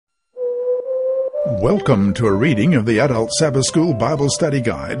Welcome to a reading of the Adult Sabbath School Bible Study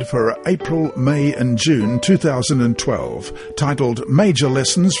Guide for April, May and June 2012, titled Major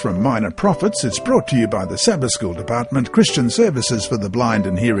Lessons from Minor Prophets. It's brought to you by the Sabbath School Department, Christian Services for the Blind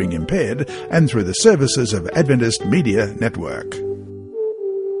and Hearing Impaired, and through the services of Adventist Media Network.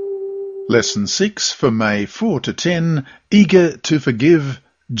 Lesson 6 for May 4 to 10, Eager to Forgive,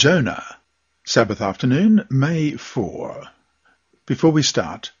 Jonah. Sabbath afternoon, May 4. Before we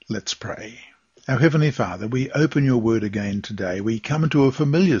start, let's pray. Our Heavenly Father, we open your word again today. We come to a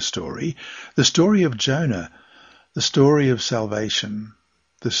familiar story, the story of Jonah, the story of salvation,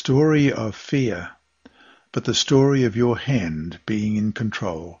 the story of fear, but the story of your hand being in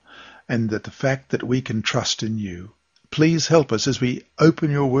control, and that the fact that we can trust in you. Please help us as we open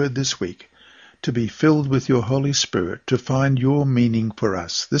your word this week to be filled with your Holy Spirit, to find your meaning for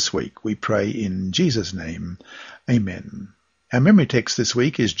us this week. We pray in Jesus' name. Amen. Our memory text this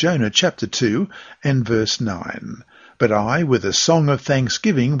week is Jonah chapter 2 and verse 9. But I, with a song of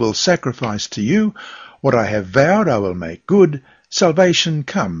thanksgiving, will sacrifice to you. What I have vowed I will make good. Salvation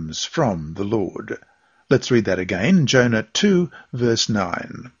comes from the Lord. Let's read that again. Jonah 2 verse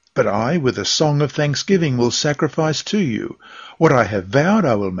 9. But I, with a song of thanksgiving, will sacrifice to you. What I have vowed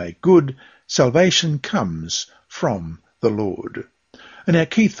I will make good. Salvation comes from the Lord. And our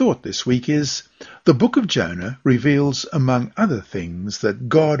key thought this week is, the book of Jonah reveals, among other things, that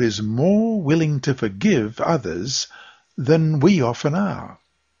God is more willing to forgive others than we often are.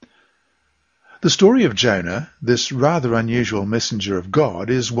 The story of Jonah, this rather unusual messenger of God,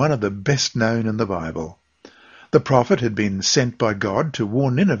 is one of the best known in the Bible. The prophet had been sent by God to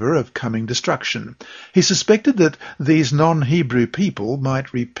warn Nineveh of coming destruction. He suspected that these non-Hebrew people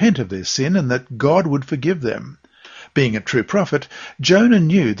might repent of their sin and that God would forgive them. Being a true prophet, Jonah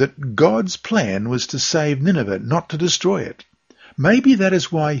knew that God's plan was to save Nineveh, not to destroy it. Maybe that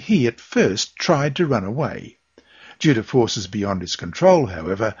is why he at first tried to run away. Due to forces beyond his control,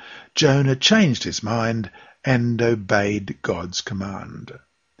 however, Jonah changed his mind and obeyed God's command.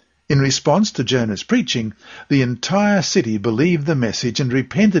 In response to Jonah's preaching, the entire city believed the message and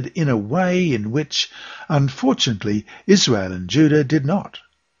repented in a way in which, unfortunately, Israel and Judah did not.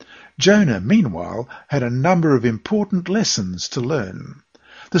 Jonah, meanwhile, had a number of important lessons to learn.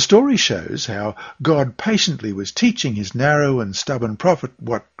 The story shows how God patiently was teaching his narrow and stubborn prophet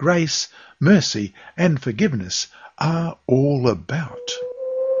what grace, mercy, and forgiveness are all about.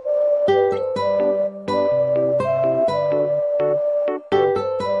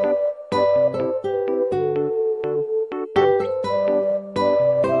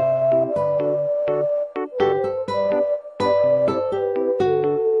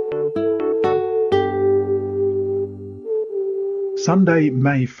 Sunday,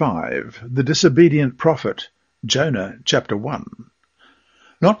 May 5, the disobedient prophet, Jonah chapter 1.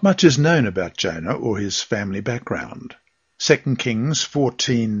 Not much is known about Jonah or his family background. 2 Kings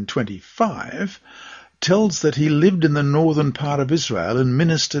 14:25 tells that he lived in the northern part of Israel and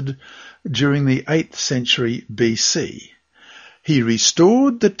ministered during the 8th century BC. He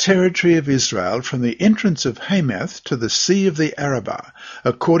restored the territory of Israel from the entrance of Hamath to the Sea of the Arabah,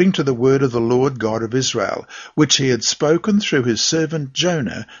 according to the word of the Lord God of Israel, which he had spoken through his servant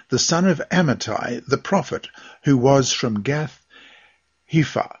Jonah, the son of Amittai, the prophet, who was from Gath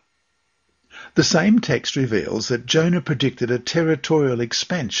Hepher. The same text reveals that Jonah predicted a territorial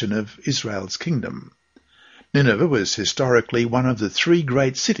expansion of Israel's kingdom. Nineveh was historically one of the 3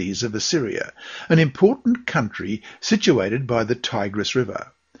 great cities of Assyria, an important country situated by the Tigris River.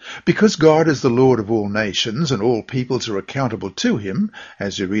 Because God is the Lord of all nations and all peoples are accountable to him,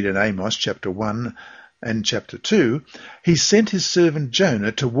 as you read in Amos chapter 1 and chapter 2, he sent his servant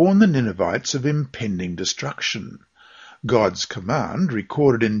Jonah to warn the Ninevites of impending destruction. God's command,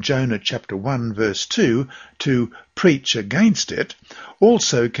 recorded in Jonah chapter 1 verse 2, to preach against it,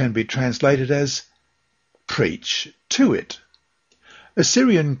 also can be translated as preach to it.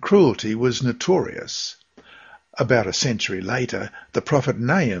 Assyrian cruelty was notorious. About a century later, the prophet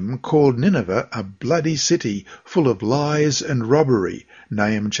Nahum called Nineveh a bloody city full of lies and robbery,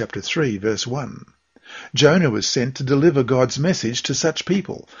 Nahum chapter 3 verse 1. Jonah was sent to deliver God's message to such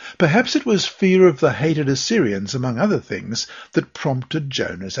people. Perhaps it was fear of the hated Assyrians, among other things, that prompted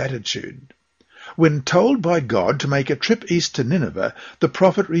Jonah's attitude. When told by God to make a trip east to Nineveh, the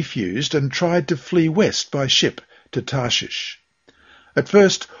prophet refused and tried to flee west by ship to Tarshish. At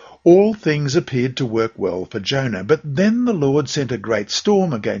first, all things appeared to work well for Jonah, but then the Lord sent a great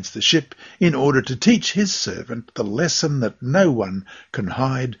storm against the ship in order to teach his servant the lesson that no one can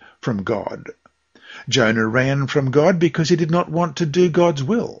hide from God. Jonah ran from God because he did not want to do God's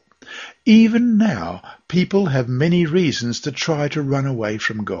will. Even now, people have many reasons to try to run away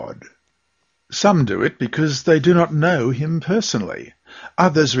from God. Some do it because they do not know him personally.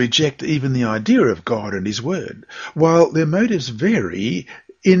 Others reject even the idea of God and his word. While their motives vary,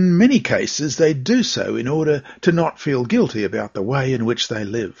 in many cases they do so in order to not feel guilty about the way in which they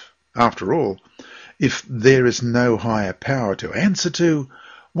live. After all, if there is no higher power to answer to,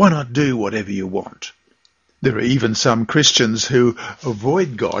 why not do whatever you want? There are even some Christians who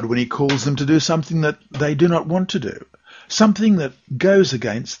avoid God when he calls them to do something that they do not want to do, something that goes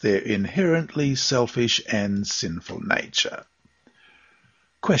against their inherently selfish and sinful nature.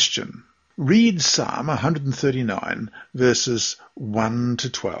 Question. Read Psalm 139, verses 1 to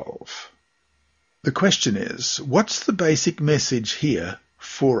 12. The question is, what's the basic message here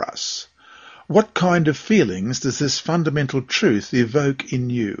for us? What kind of feelings does this fundamental truth evoke in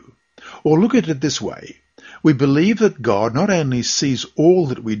you? Or look at it this way. We believe that God not only sees all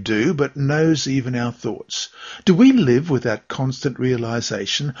that we do, but knows even our thoughts. Do we live with that constant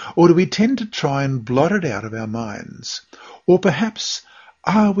realization, or do we tend to try and blot it out of our minds? Or perhaps,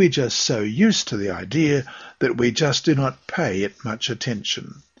 are we just so used to the idea that we just do not pay it much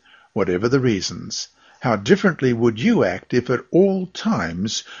attention? Whatever the reasons, how differently would you act if at all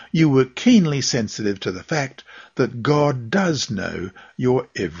times you were keenly sensitive to the fact that God does know your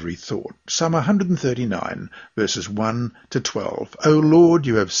every thought? Psalm 139, verses 1 to 12. O Lord,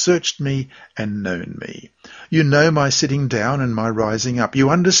 you have searched me and known me. You know my sitting down and my rising up.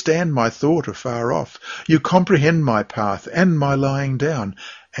 You understand my thought afar off. You comprehend my path and my lying down,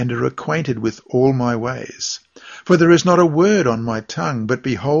 and are acquainted with all my ways. For there is not a word on my tongue, but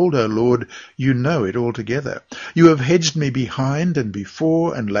behold, O Lord, you know it altogether. You have hedged me behind and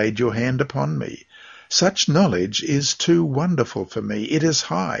before, and laid your hand upon me. Such knowledge is too wonderful for me. It is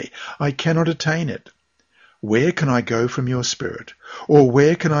high. I cannot attain it. Where can I go from your spirit? Or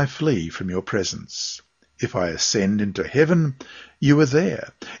where can I flee from your presence? If I ascend into heaven, you are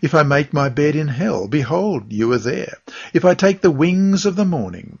there. If I make my bed in hell, behold, you are there. If I take the wings of the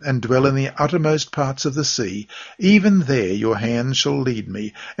morning and dwell in the uttermost parts of the sea, even there your hand shall lead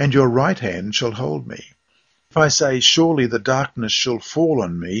me, and your right hand shall hold me. If I say, surely the darkness shall fall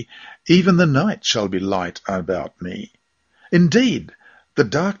on me, even the night shall be light about me. Indeed, the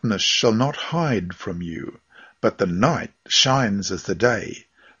darkness shall not hide from you, but the night shines as the day.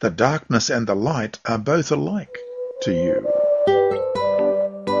 The darkness and the light are both alike to you.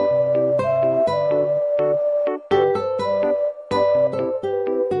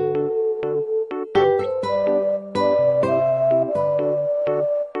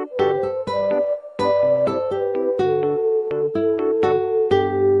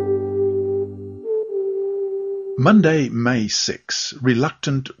 Monday, May 6.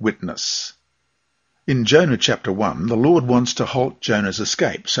 Reluctant Witness. In Jonah chapter 1, the Lord wants to halt Jonah's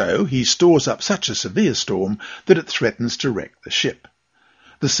escape, so he stores up such a severe storm that it threatens to wreck the ship.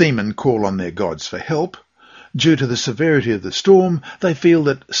 The seamen call on their gods for help. Due to the severity of the storm, they feel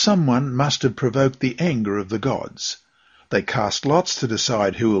that someone must have provoked the anger of the gods. They cast lots to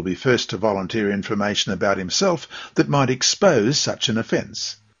decide who will be first to volunteer information about himself that might expose such an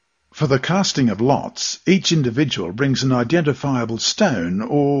offence. For the casting of lots, each individual brings an identifiable stone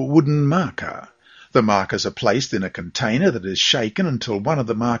or wooden marker. The markers are placed in a container that is shaken until one of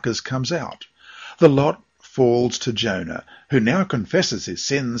the markers comes out. The lot falls to Jonah, who now confesses his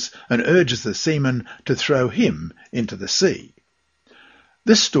sins and urges the seamen to throw him into the sea.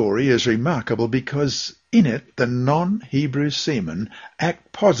 This story is remarkable because in it the non-Hebrew seamen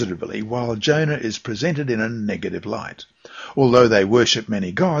act positively while Jonah is presented in a negative light. Although they worship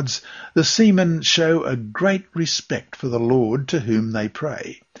many gods, the seamen show a great respect for the Lord to whom they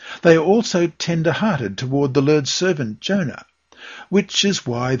pray. They are also tender-hearted toward the Lord's servant Jonah, which is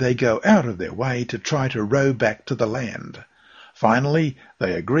why they go out of their way to try to row back to the land. Finally,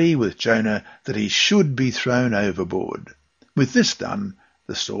 they agree with Jonah that he should be thrown overboard. With this done,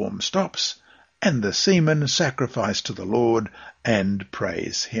 the storm stops, and the seamen sacrifice to the Lord and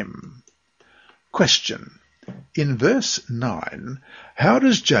praise him. Question. In verse 9, how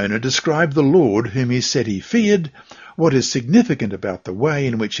does Jonah describe the Lord whom he said he feared? What is significant about the way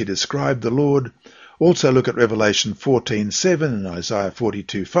in which he described the Lord? Also look at Revelation 14:7 and Isaiah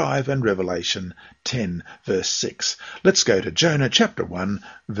 42:5 and Revelation 10 verse 6. Let's go to Jonah chapter 1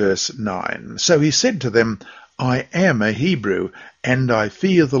 verse 9. So he said to them, I am a Hebrew, and I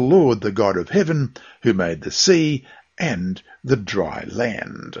fear the Lord, the God of heaven, who made the sea and the dry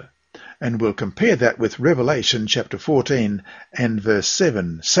land. And we'll compare that with Revelation chapter 14 and verse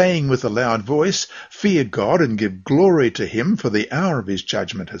 7, saying with a loud voice, Fear God and give glory to him, for the hour of his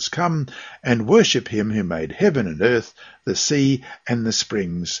judgment has come, and worship him who made heaven and earth, the sea and the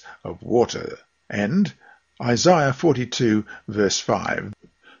springs of water. And Isaiah 42 verse 5.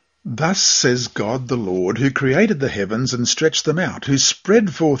 Thus says God the Lord, who created the heavens and stretched them out, who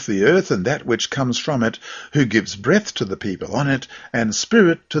spread forth the earth and that which comes from it, who gives breath to the people on it, and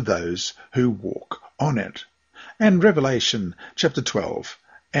spirit to those who walk on it. And Revelation chapter 12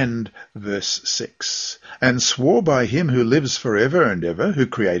 and verse 6. And swore by him who lives forever and ever, who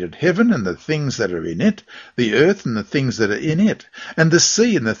created heaven and the things that are in it, the earth and the things that are in it, and the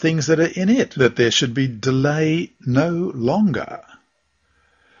sea and the things that are in it, that there should be delay no longer.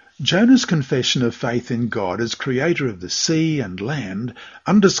 Jonah's confession of faith in God as creator of the sea and land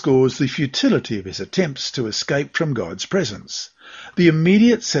underscores the futility of his attempts to escape from God's presence. The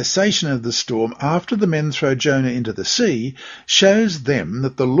immediate cessation of the storm after the men throw Jonah into the sea shows them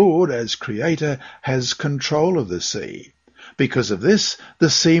that the Lord, as creator, has control of the sea. Because of this,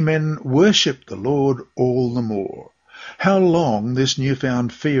 the seamen worship the Lord all the more. How long this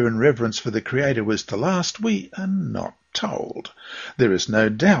newfound fear and reverence for the Creator was to last, we are not told. There is no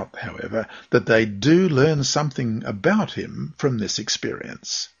doubt, however, that they do learn something about him from this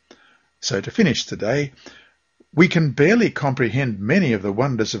experience. So to finish today, we can barely comprehend many of the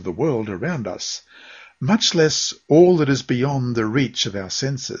wonders of the world around us, much less all that is beyond the reach of our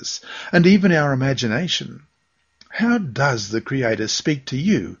senses, and even our imagination. How does the Creator speak to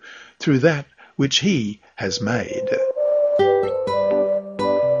you through that which he has made?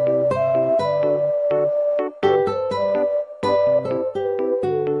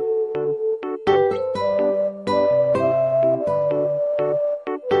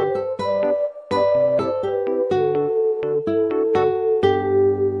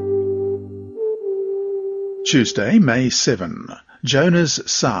 Tuesday, May 7. Jonah's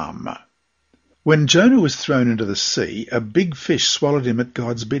Psalm. When Jonah was thrown into the sea, a big fish swallowed him at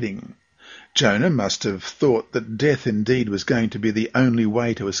God's bidding. Jonah must have thought that death indeed was going to be the only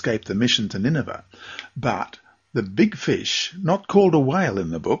way to escape the mission to Nineveh. But the big fish, not called a whale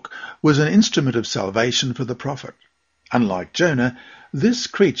in the book, was an instrument of salvation for the prophet. Unlike Jonah, this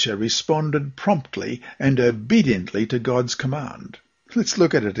creature responded promptly and obediently to God's command. Let's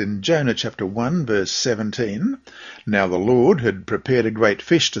look at it in Jonah chapter 1, verse 17. Now the Lord had prepared a great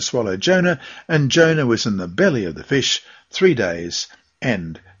fish to swallow Jonah, and Jonah was in the belly of the fish 3 days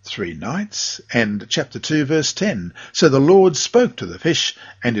and 3 nights. And chapter 2, verse 10. So the Lord spoke to the fish,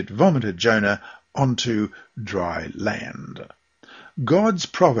 and it vomited Jonah onto dry land. God's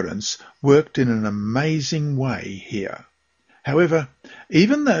providence worked in an amazing way here. However,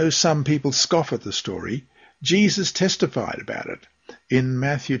 even though some people scoff at the story, Jesus testified about it in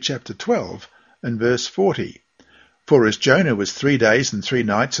Matthew chapter 12 and verse 40. For as Jonah was 3 days and 3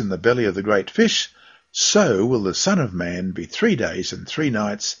 nights in the belly of the great fish, so will the Son of Man be 3 days and 3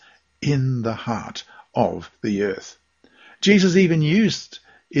 nights in the heart of the earth. Jesus even used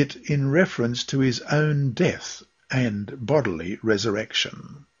it in reference to his own death and bodily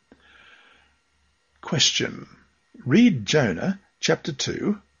resurrection. Question. Read Jonah chapter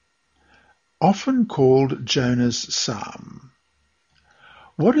 2, often called Jonah's Psalm.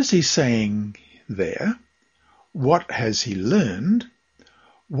 What is he saying there? What has he learned?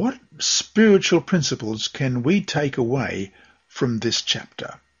 What spiritual principles can we take away from this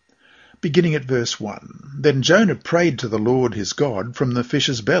chapter? Beginning at verse 1. Then Jonah prayed to the Lord his God from the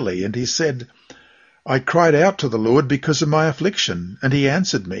fish's belly, and he said, I cried out to the Lord because of my affliction, and he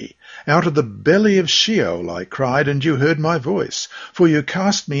answered me. Out of the belly of Sheol I cried, and you heard my voice. For you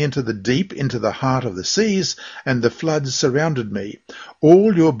cast me into the deep, into the heart of the seas, and the floods surrounded me.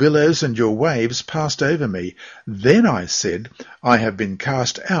 All your billows and your waves passed over me. Then I said, I have been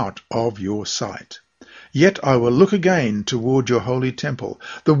cast out of your sight. Yet I will look again toward your holy temple.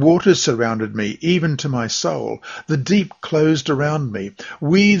 The waters surrounded me, even to my soul. The deep closed around me.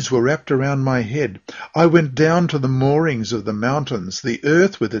 Weeds were wrapped around my head. I went down to the moorings of the mountains. The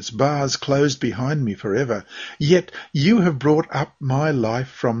earth with its bars closed behind me forever. Yet you have brought up my life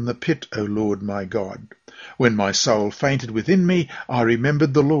from the pit, O Lord my God. When my soul fainted within me, I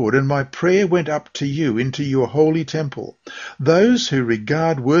remembered the Lord, and my prayer went up to you into your holy temple. Those who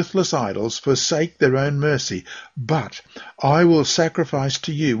regard worthless idols forsake their own mercy, but I will sacrifice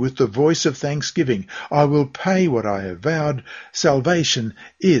to you with the voice of thanksgiving. I will pay what I have vowed. Salvation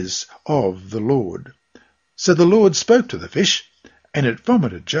is of the Lord. So the Lord spoke to the fish, and it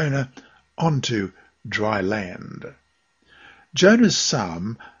vomited Jonah onto dry land. Jonah's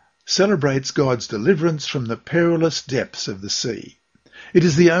psalm celebrates God's deliverance from the perilous depths of the sea. It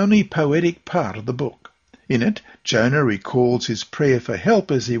is the only poetic part of the book. In it, Jonah recalls his prayer for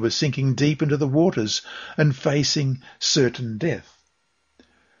help as he was sinking deep into the waters and facing certain death.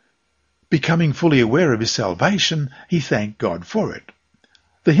 Becoming fully aware of his salvation, he thanked God for it.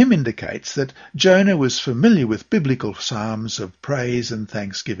 The hymn indicates that Jonah was familiar with biblical psalms of praise and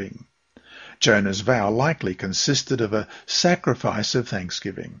thanksgiving. Jonah's vow likely consisted of a sacrifice of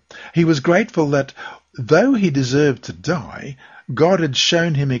thanksgiving. He was grateful that, though he deserved to die, God had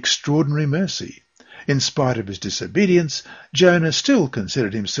shown him extraordinary mercy. In spite of his disobedience, Jonah still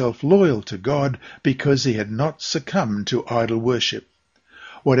considered himself loyal to God because he had not succumbed to idol worship.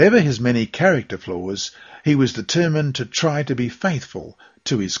 Whatever his many character flaws, he was determined to try to be faithful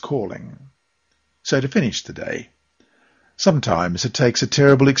to his calling. So to finish today, sometimes it takes a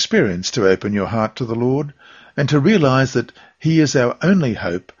terrible experience to open your heart to the Lord and to realize that He is our only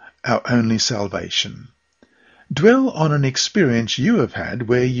hope, our only salvation. Dwell on an experience you have had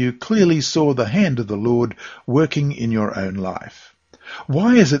where you clearly saw the hand of the Lord working in your own life.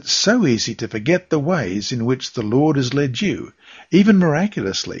 Why is it so easy to forget the ways in which the Lord has led you, even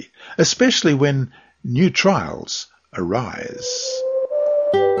miraculously, especially when new trials arise?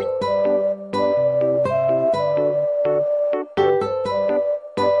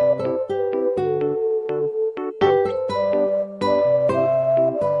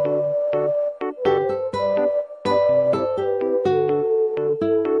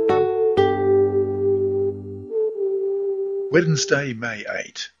 Wednesday, May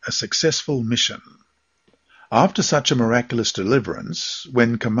 8. A successful mission. After such a miraculous deliverance,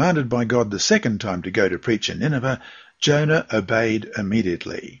 when commanded by God the second time to go to preach in Nineveh, Jonah obeyed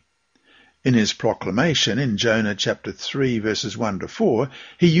immediately. In his proclamation in Jonah chapter 3 verses 1 to 4,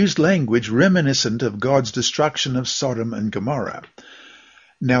 he used language reminiscent of God's destruction of Sodom and Gomorrah.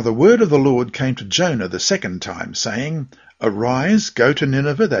 Now the word of the Lord came to Jonah the second time, saying, "Arise, go to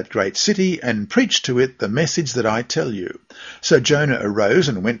Nineveh, that great city, and preach to it the message that I tell you." So Jonah arose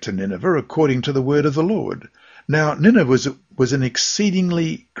and went to Nineveh according to the word of the Lord. Now Nineveh was an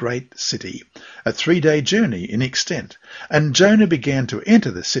exceedingly great city, a 3-day journey in extent, and Jonah began to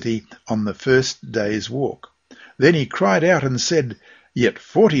enter the city on the first day's walk. Then he cried out and said, "Yet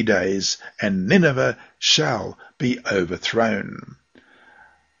 40 days, and Nineveh shall be overthrown."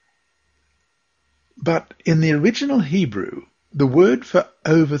 But in the original Hebrew, the word for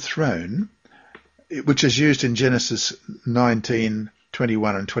overthrown, which is used in Genesis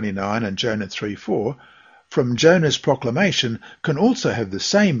 19:21 and 29 and Jonah 3:4, from Jonah's proclamation can also have the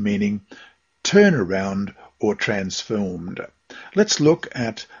same meaning, turn around or transformed. Let's look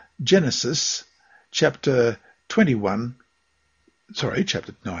at Genesis chapter 19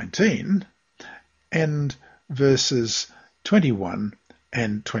 and verses 21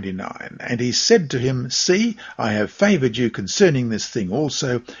 and 29. And he said to him, "See, I have favoured you concerning this thing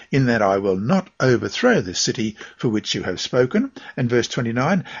also, in that I will not overthrow this city for which you have spoken." And verse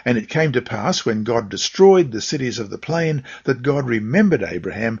 29, "And it came to pass, when God destroyed the cities of the plain, that God remembered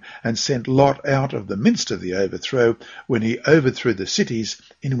Abraham, and sent Lot out of the midst of the overthrow, when he overthrew the cities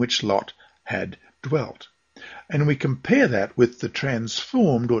in which Lot had dwelt." And we compare that with the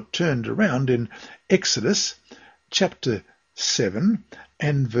transformed or turned around in Exodus chapter 7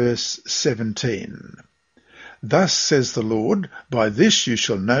 and verse 17. "Thus says the Lord, by this you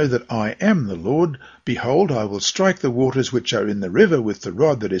shall know that I am the Lord. Behold, I will strike the waters which are in the river with the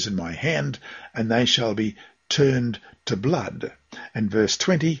rod that is in my hand, and they shall be turned to blood." And verse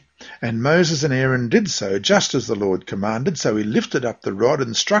 20, "And Moses and Aaron did so, just as the Lord commanded. So he lifted up the rod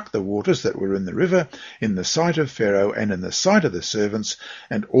and struck the waters that were in the river, in the sight of Pharaoh and in the sight of the servants,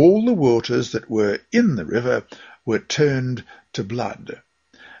 and all the waters that were in the river were turned to blood."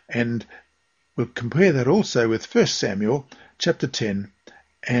 And we'll compare that also with 1 Samuel chapter 10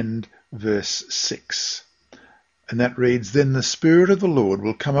 and verse 6. And that reads, "Then the Spirit of the Lord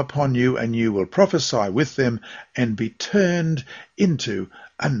will come upon you, and you will prophesy with them, and be turned into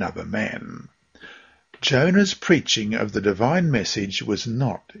another man." Jonah's preaching of the divine message was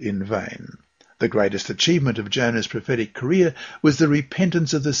not in vain. The greatest achievement of Jonah's prophetic career was the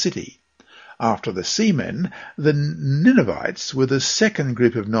repentance of the city. After the seamen, the Ninevites were the second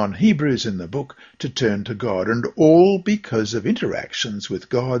group of non-Hebrews in the book to turn to God, and all because of interactions with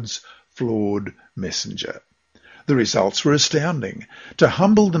God's flawed messenger. The results were astounding. To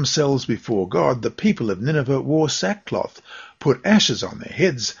humble themselves before God, the people of Nineveh wore sackcloth, put ashes on their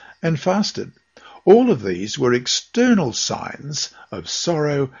heads, and fasted. All of these were external signs of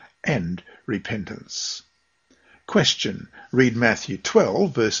sorrow and repentance. Question. Read Matthew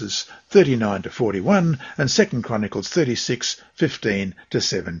 12 verses 39 to 41 and 2 Chronicles 36, 15 to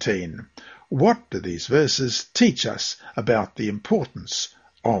 17. What do these verses teach us about the importance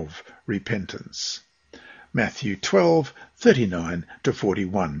of repentance? Matthew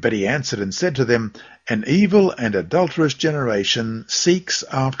 12:39-41. But he answered and said to them, An evil and adulterous generation seeks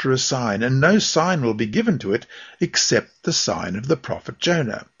after a sign, and no sign will be given to it except the sign of the prophet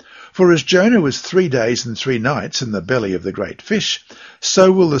Jonah. For as Jonah was 3 days and 3 nights in the belly of the great fish,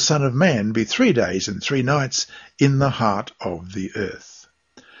 so will the Son of Man be 3 days and 3 nights in the heart of the earth.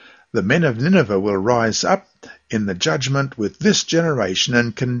 The men of Nineveh will rise up in the judgment with this generation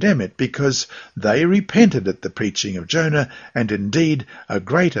and condemn it, because they repented at the preaching of Jonah, and indeed a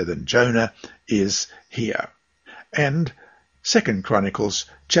greater than Jonah is here. And 2 Chronicles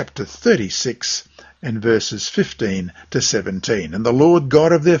chapter 36 and verses 15-17. And the Lord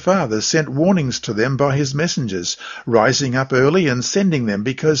God of their fathers sent warnings to them by his messengers, rising up early and sending them,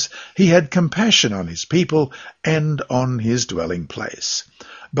 because he had compassion on his people and on his dwelling place.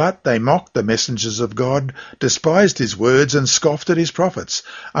 But they mocked the messengers of God, despised his words, and scoffed at his prophets,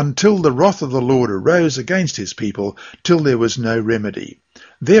 until the wrath of the Lord arose against his people, till there was no remedy.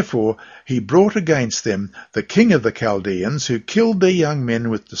 Therefore he brought against them the king of the Chaldeans, who killed their young men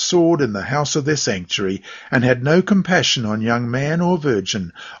with the sword in the house of their sanctuary, and had no compassion on young man or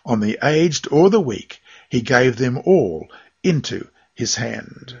virgin, on the aged or the weak. He gave them all into his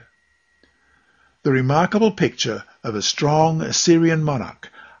hand. The remarkable picture of a strong Assyrian monarch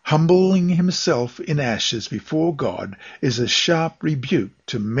humbling himself in ashes before God is a sharp rebuke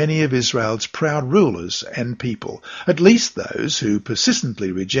to many of Israel's proud rulers and people, at least those who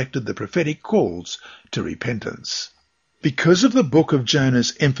persistently rejected the prophetic calls to repentance. Because of the book of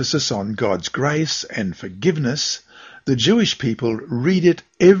Jonah's emphasis on God's grace and forgiveness, the Jewish people read it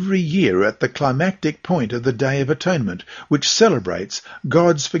every year at the climactic point of the Day of Atonement, which celebrates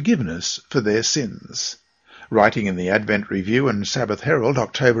God's forgiveness for their sins. Writing in the Advent Review and Sabbath Herald,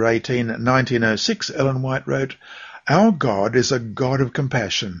 October 18, 1906, Ellen White wrote, Our God is a God of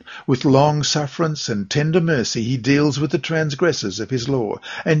compassion. With long sufferance and tender mercy he deals with the transgressors of his law.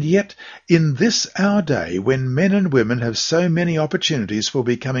 And yet, in this our day, when men and women have so many opportunities for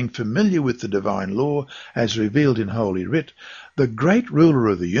becoming familiar with the divine law as revealed in Holy Writ, the great ruler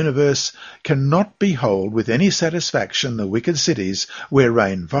of the universe cannot behold with any satisfaction the wicked cities where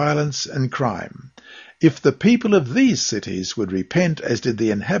reign violence and crime. If the people of these cities would repent as did the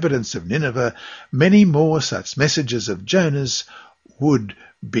inhabitants of Nineveh, many more such messages of Jonah's would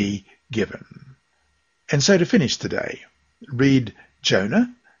be given. And so to finish today, read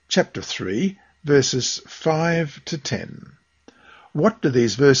Jonah chapter 3, verses 5-10. What do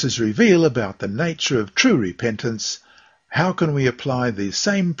these verses reveal about the nature of true repentance? How can we apply these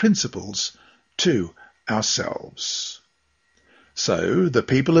same principles to ourselves? So the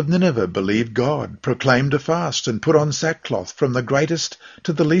people of Nineveh believed God, proclaimed a fast, and put on sackcloth from the greatest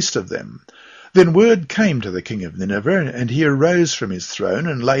to the least of them. Then word came to the king of Nineveh, and he arose from his throne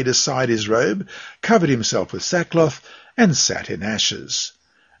and laid aside his robe, covered himself with sackcloth, and sat in ashes.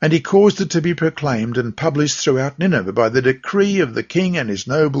 And he caused it to be proclaimed and published throughout Nineveh by the decree of the king and his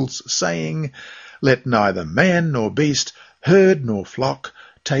nobles, saying, Let neither man nor beast, herd nor flock,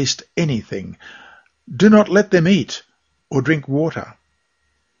 taste anything. Do not let them eat or drink water.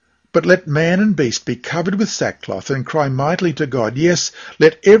 But let man and beast be covered with sackcloth and cry mightily to God. Yes,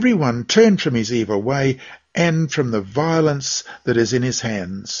 let every one turn from his evil way and from the violence that is in his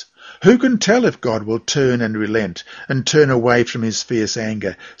hands. Who can tell if God will turn and relent and turn away from his fierce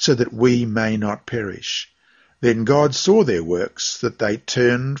anger, so that we may not perish? Then God saw their works, that they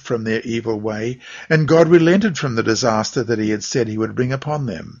turned from their evil way, and God relented from the disaster that he had said he would bring upon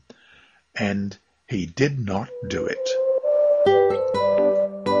them. And he did not do it.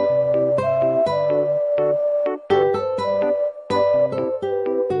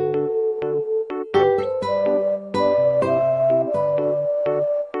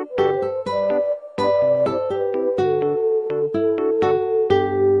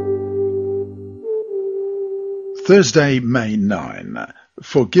 Thursday, May 9.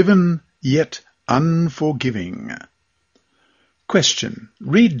 Forgiven yet unforgiving. Question.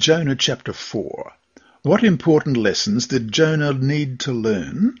 Read Jonah chapter 4. What important lessons did Jonah need to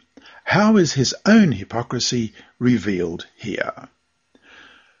learn? How is his own hypocrisy revealed here?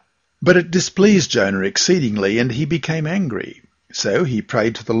 But it displeased Jonah exceedingly, and he became angry. So he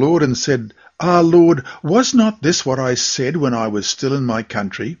prayed to the Lord and said, Ah, Lord, was not this what I said when I was still in my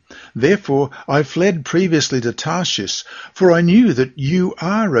country? Therefore I fled previously to Tarshish, for I knew that you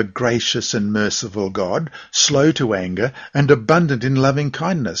are a gracious and merciful God, slow to anger and abundant in loving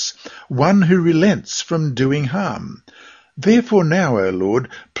kindness, one who relents from doing harm. Therefore now, O Lord,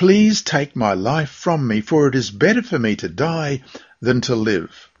 please take my life from me, for it is better for me to die than to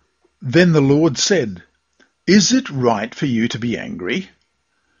live. Then the Lord said, Is it right for you to be angry?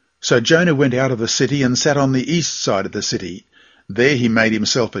 So Jonah went out of the city and sat on the east side of the city. There he made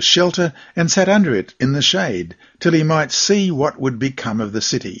himself a shelter and sat under it in the shade, till he might see what would become of the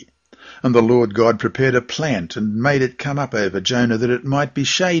city. And the Lord God prepared a plant and made it come up over Jonah, that it might be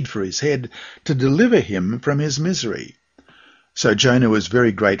shade for his head, to deliver him from his misery. So Jonah was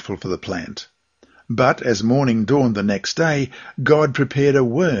very grateful for the plant. But as morning dawned the next day, God prepared a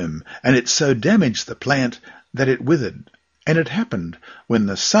worm, and it so damaged the plant that it withered. And it happened, when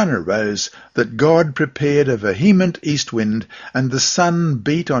the sun arose, that God prepared a vehement east wind, and the sun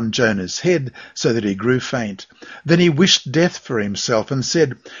beat on Jonah's head, so that he grew faint. Then he wished death for himself, and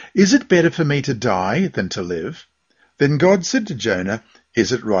said, "Is it better for me to die than to live?" Then God said to Jonah,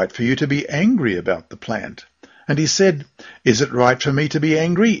 "Is it right for you to be angry about the plant?" And he said, "Is it right for me to be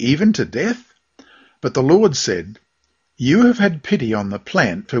angry, even to death?" But the Lord said, "You have had pity on the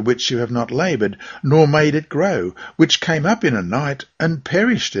plant for which you have not laboured, nor made it grow, which came up in a night and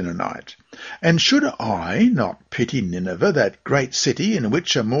perished in a night. And should I not pity Nineveh, that great city in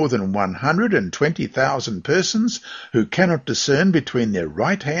which are more than 120,000 persons who cannot discern between their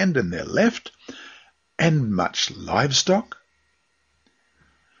right hand and their left, and much livestock?"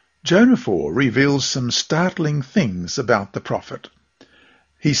 Jonah 4 reveals some startling things about the prophet.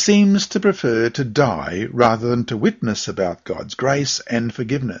 He seems to prefer to die rather than to witness about God's grace and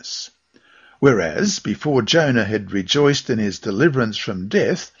forgiveness. Whereas, before Jonah had rejoiced in his deliverance from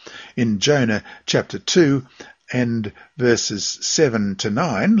death, in Jonah chapter 2 and verses 7 to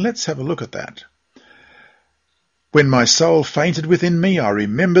 9, let's have a look at that. "When my soul fainted within me, I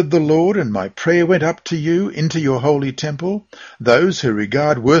remembered the Lord, and my prayer went up to you into your holy temple. Those who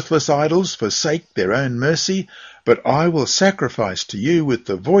regard worthless idols forsake their own mercy, but I will sacrifice to you with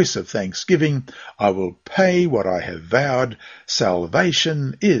the voice of thanksgiving. I will pay what I have vowed.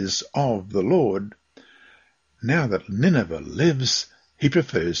 Salvation is of the Lord." Now that Nineveh lives, he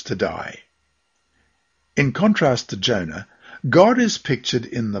prefers to die. In contrast to Jonah, God is pictured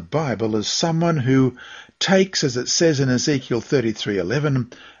in the Bible as someone who takes, as it says in Ezekiel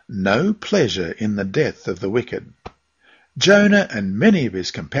 33:11, no pleasure in the death of the wicked. Jonah and many of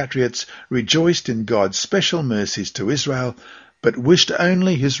his compatriots rejoiced in God's special mercies to Israel, but wished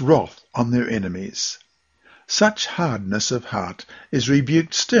only his wrath on their enemies. Such hardness of heart is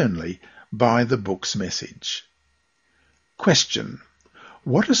rebuked sternly by the book's message. Question: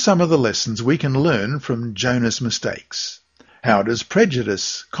 what are some of the lessons we can learn from Jonah's mistakes? How does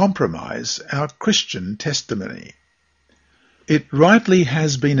prejudice compromise our Christian testimony? It rightly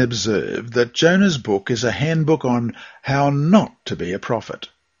has been observed that Jonah's book is a handbook on how not to be a prophet.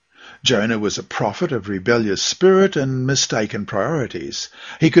 Jonah was a prophet of rebellious spirit and mistaken priorities.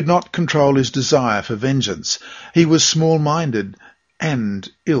 He could not control his desire for vengeance. He was small-minded and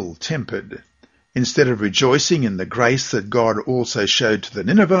ill-tempered. Instead of rejoicing in the grace that God also showed to the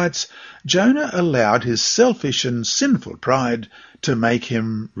Ninevites, Jonah allowed his selfish and sinful pride to make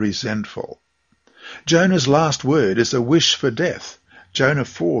him resentful. Jonah's last word is a wish for death. Jonah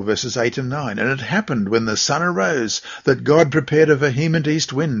 4 verses 8 and 9. "And it happened when the sun arose that God prepared a vehement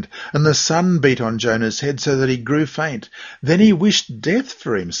east wind, and the sun beat on Jonah's head so that he grew faint. Then he wished death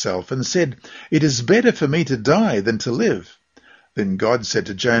for himself and said, 'It is better for me to die than to live.' Then God said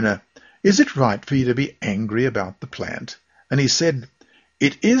to Jonah, 'Is it right for you to be angry about the plant?' And he said,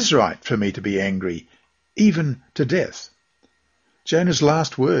 'It is right for me to be angry, even to death.'" Jonah's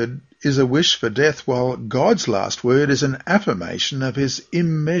last word is a wish for death, while God's last word is an affirmation of his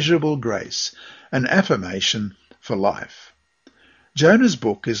immeasurable grace, an affirmation for life. Jonah's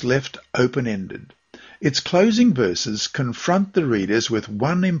book is left open-ended. Its closing verses confront the readers with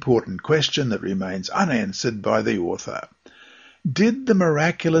one important question that remains unanswered by the author. Did the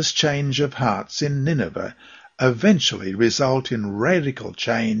miraculous change of hearts in Nineveh eventually result in radical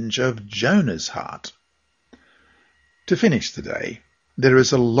change of Jonah's heart? To finish today, there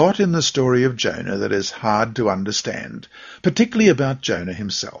is a lot in the story of Jonah that is hard to understand, particularly about Jonah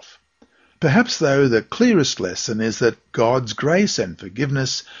himself. Perhaps, though, the clearest lesson is that God's grace and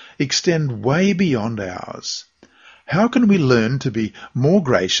forgiveness extend way beyond ours. How can we learn to be more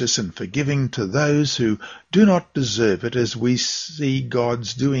gracious and forgiving to those who do not deserve it, as we see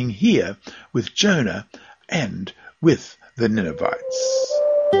God's doing here with Jonah and with the Ninevites?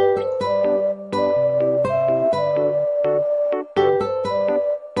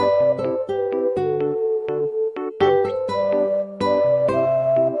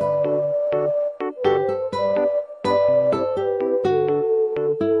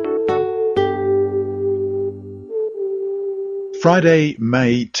 Friday,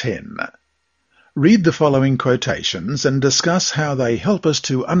 May 10. Read the following quotations and discuss how they help us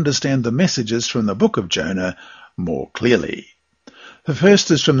to understand the messages from the book of Jonah more clearly. The first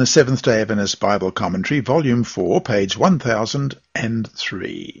is from the Seventh-day Adventist Bible Commentary, Volume 4, page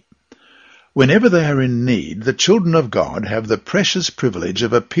 1003. Whenever they are in need, the children of God have the precious privilege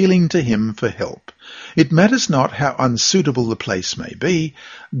of appealing to Him for help. It matters not how unsuitable the place may be,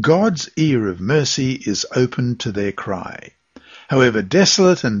 God's ear of mercy is open to their cry. However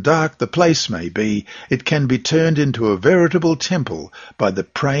desolate and dark the place may be, it can be turned into a veritable temple by the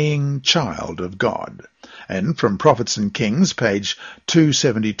praying child of God. And from Prophets and Kings, page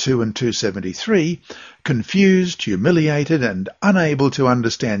 272 and 273, confused, humiliated, and unable to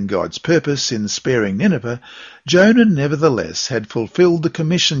understand God's purpose in sparing Nineveh, Jonah nevertheless had fulfilled the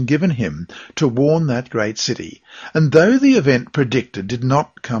commission given him to warn that great city. And though the event predicted did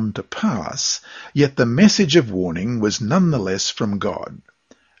not come to pass, yet the message of warning was nonetheless from God.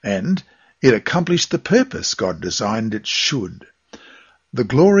 And it accomplished the purpose God designed it should. The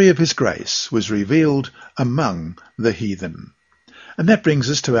glory of His grace was revealed among the heathen. And that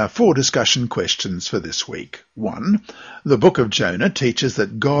brings us to our 4 discussion questions for this week. 1. The book of Jonah teaches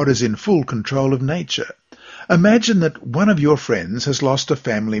that God is in full control of nature. Imagine that one of your friends has lost a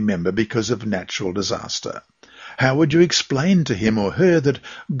family member because of natural disaster. How would you explain to him or her that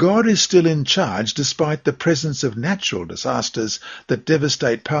God is still in charge despite the presence of natural disasters that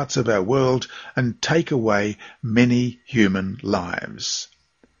devastate parts of our world and take away many human lives?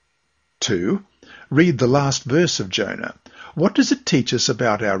 2. Read the last verse of Jonah. What does it teach us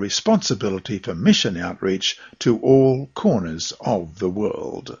about our responsibility for mission outreach to all corners of the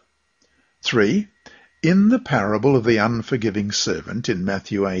world? 3. In the parable of the unforgiving servant in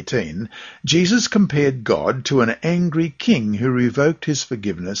Matthew 18, Jesus compared God to an angry king who revoked his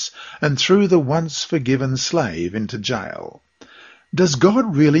forgiveness and threw the once forgiven slave into jail. Does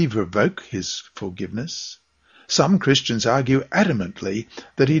God really revoke his forgiveness? Some Christians argue adamantly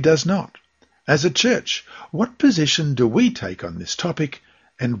that he does not. As a church, what position do we take on this topic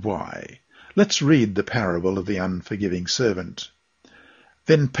and why? Let's read the parable of the unforgiving servant.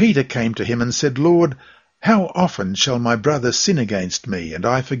 Then Peter came to him and said, Lord, how often shall my brother sin against me, and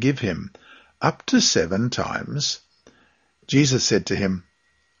I forgive him? Up to 7 times? Jesus said to him,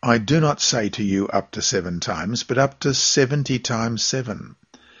 I do not say to you up to 7 times, but up to 70 times 7.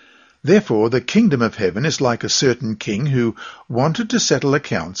 Therefore the kingdom of heaven is like a certain king who wanted to settle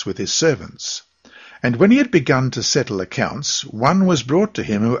accounts with his servants. And when he had begun to settle accounts, one was brought to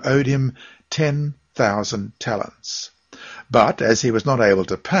him who owed him 10,000 talents. But as he was not able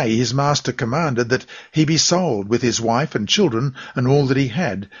to pay, his master commanded that he be sold with his wife and children and all that he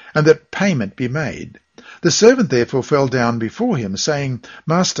had, and that payment be made. The servant therefore fell down before him, saying,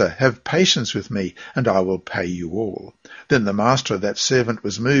 Master, have patience with me, and I will pay you all. Then the master of that servant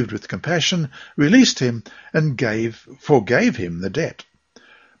was moved with compassion, released him, and forgave him the debt.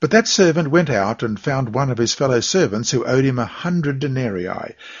 But that servant went out and found one of his fellow servants who owed him 100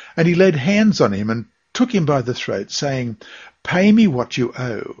 denarii, and he laid hands on him and took him by the throat, saying, Pay me what you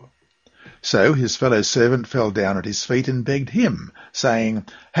owe. So his fellow servant fell down at his feet and begged him, saying,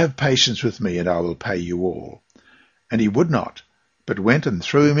 Have patience with me, and I will pay you all. And he would not, but went and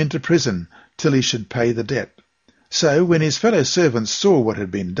threw him into prison till he should pay the debt. So when his fellow servants saw what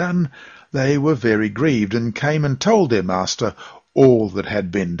had been done, they were very grieved, and came and told their master all that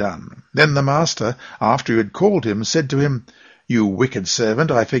had been done. Then the master, after he had called him, said to him, You wicked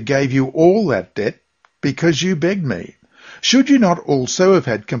servant, I forgave you all that debt, because you begged me. Should you not also have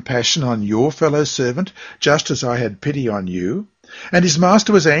had compassion on your fellow servant, just as I had pity on you? And his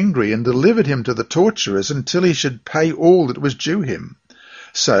master was angry, and delivered him to the torturers until he should pay all that was due him.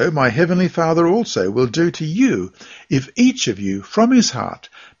 So my heavenly Father also will do to you, if each of you from his heart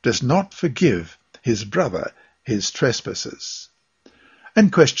does not forgive his brother his trespasses.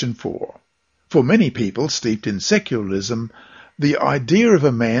 And question 4. For many people steeped in secularism, the idea of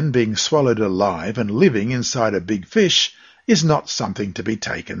a man being swallowed alive and living inside a big fish is not something to be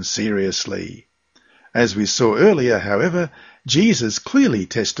taken seriously. As we saw earlier, however, Jesus clearly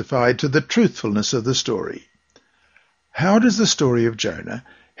testified to the truthfulness of the story. How does the story of Jonah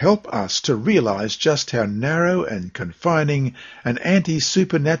help us to realize just how narrow and confining an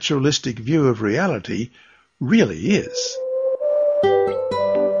anti-supernaturalistic view of reality really is?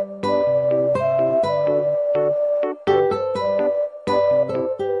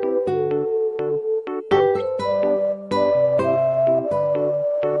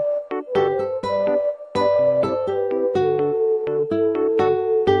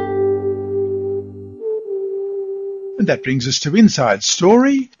 And that brings us to Inside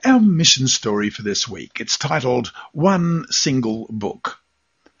Story, our mission story for this week. It's titled One Single Book.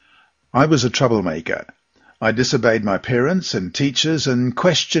 I was a troublemaker. I disobeyed my parents and teachers and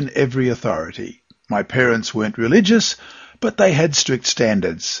questioned every authority. My parents weren't religious, but they had strict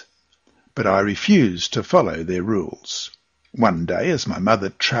standards. But I refused to follow their rules. One day, as my mother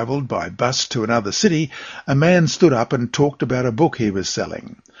travelled by bus to another city, a man stood up and talked about a book he was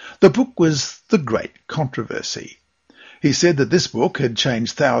selling. The book was The Great Controversy. He said that this book had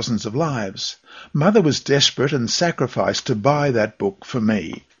changed thousands of lives. Mother was desperate and sacrificed to buy that book for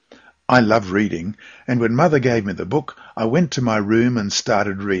me. I love reading, and when Mother gave me the book, I went to my room and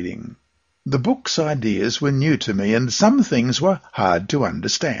started reading. The book's ideas were new to me, and some things were hard to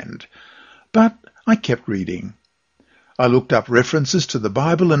understand. But I kept reading. I looked up references to the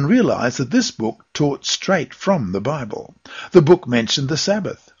Bible and realized that this book taught straight from the Bible. The book mentioned the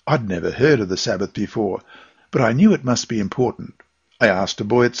Sabbath. I'd never heard of the Sabbath before, but I knew it must be important. I asked a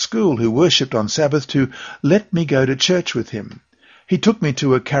boy at school who worshipped on Sabbath to let me go to church with him. He took me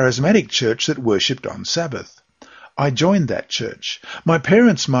to a charismatic church that worshipped on Sabbath. I joined that church. My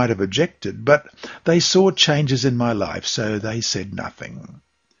parents might have objected, but they saw changes in my life, so they said nothing.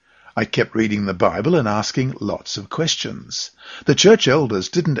 I kept reading the Bible and asking lots of questions. The church elders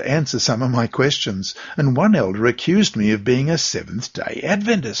didn't answer some of my questions, and one elder accused me of being a Seventh-day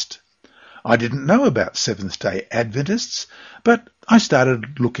Adventist. I didn't know about Seventh-day Adventists, but I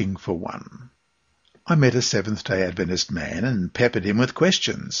started looking for one. I met a Seventh-day Adventist man and peppered him with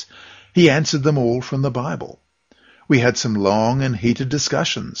questions. He answered them all from the Bible. We had some long and heated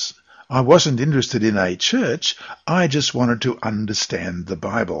discussions. I wasn't interested in a church, I just wanted to understand the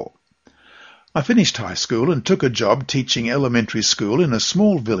Bible. I finished high school and took a job teaching elementary school in a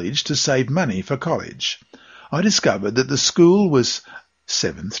small village to save money for college. I discovered that the school was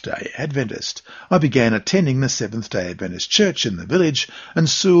Seventh-day Adventist. I began attending the Seventh-day Adventist church in the village, and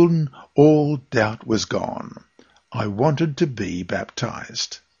soon all doubt was gone. I wanted to be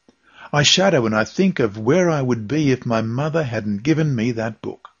baptized. I shudder when I think of where I would be if my mother hadn't given me that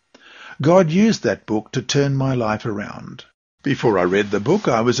book. God used that book to turn my life around. Before I read the book,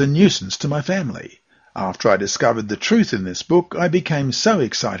 I was a nuisance to my family. After I discovered the truth in this book, I became so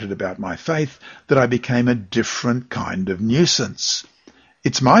excited about my faith that I became a different kind of nuisance.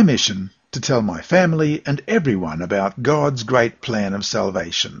 It's my mission to tell my family and everyone about God's great plan of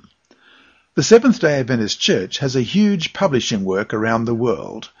salvation. The Seventh-day Adventist Church has a huge publishing work around the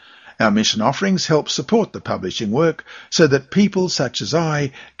world. Our mission offerings help support the publishing work so that people such as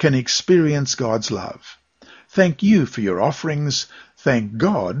I can experience God's love. Thank you for your offerings. Thank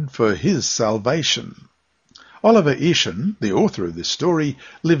God for His salvation. Oliver Ishan, the author of this story,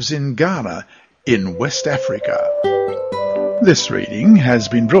 lives in Ghana in West Africa. This reading has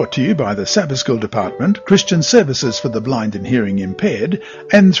been brought to you by the Sabbath School Department, Christian Services for the Blind and Hearing Impaired,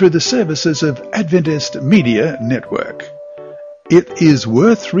 and through the services of Adventist Media Network. It is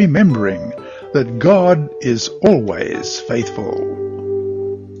worth remembering that God is always faithful.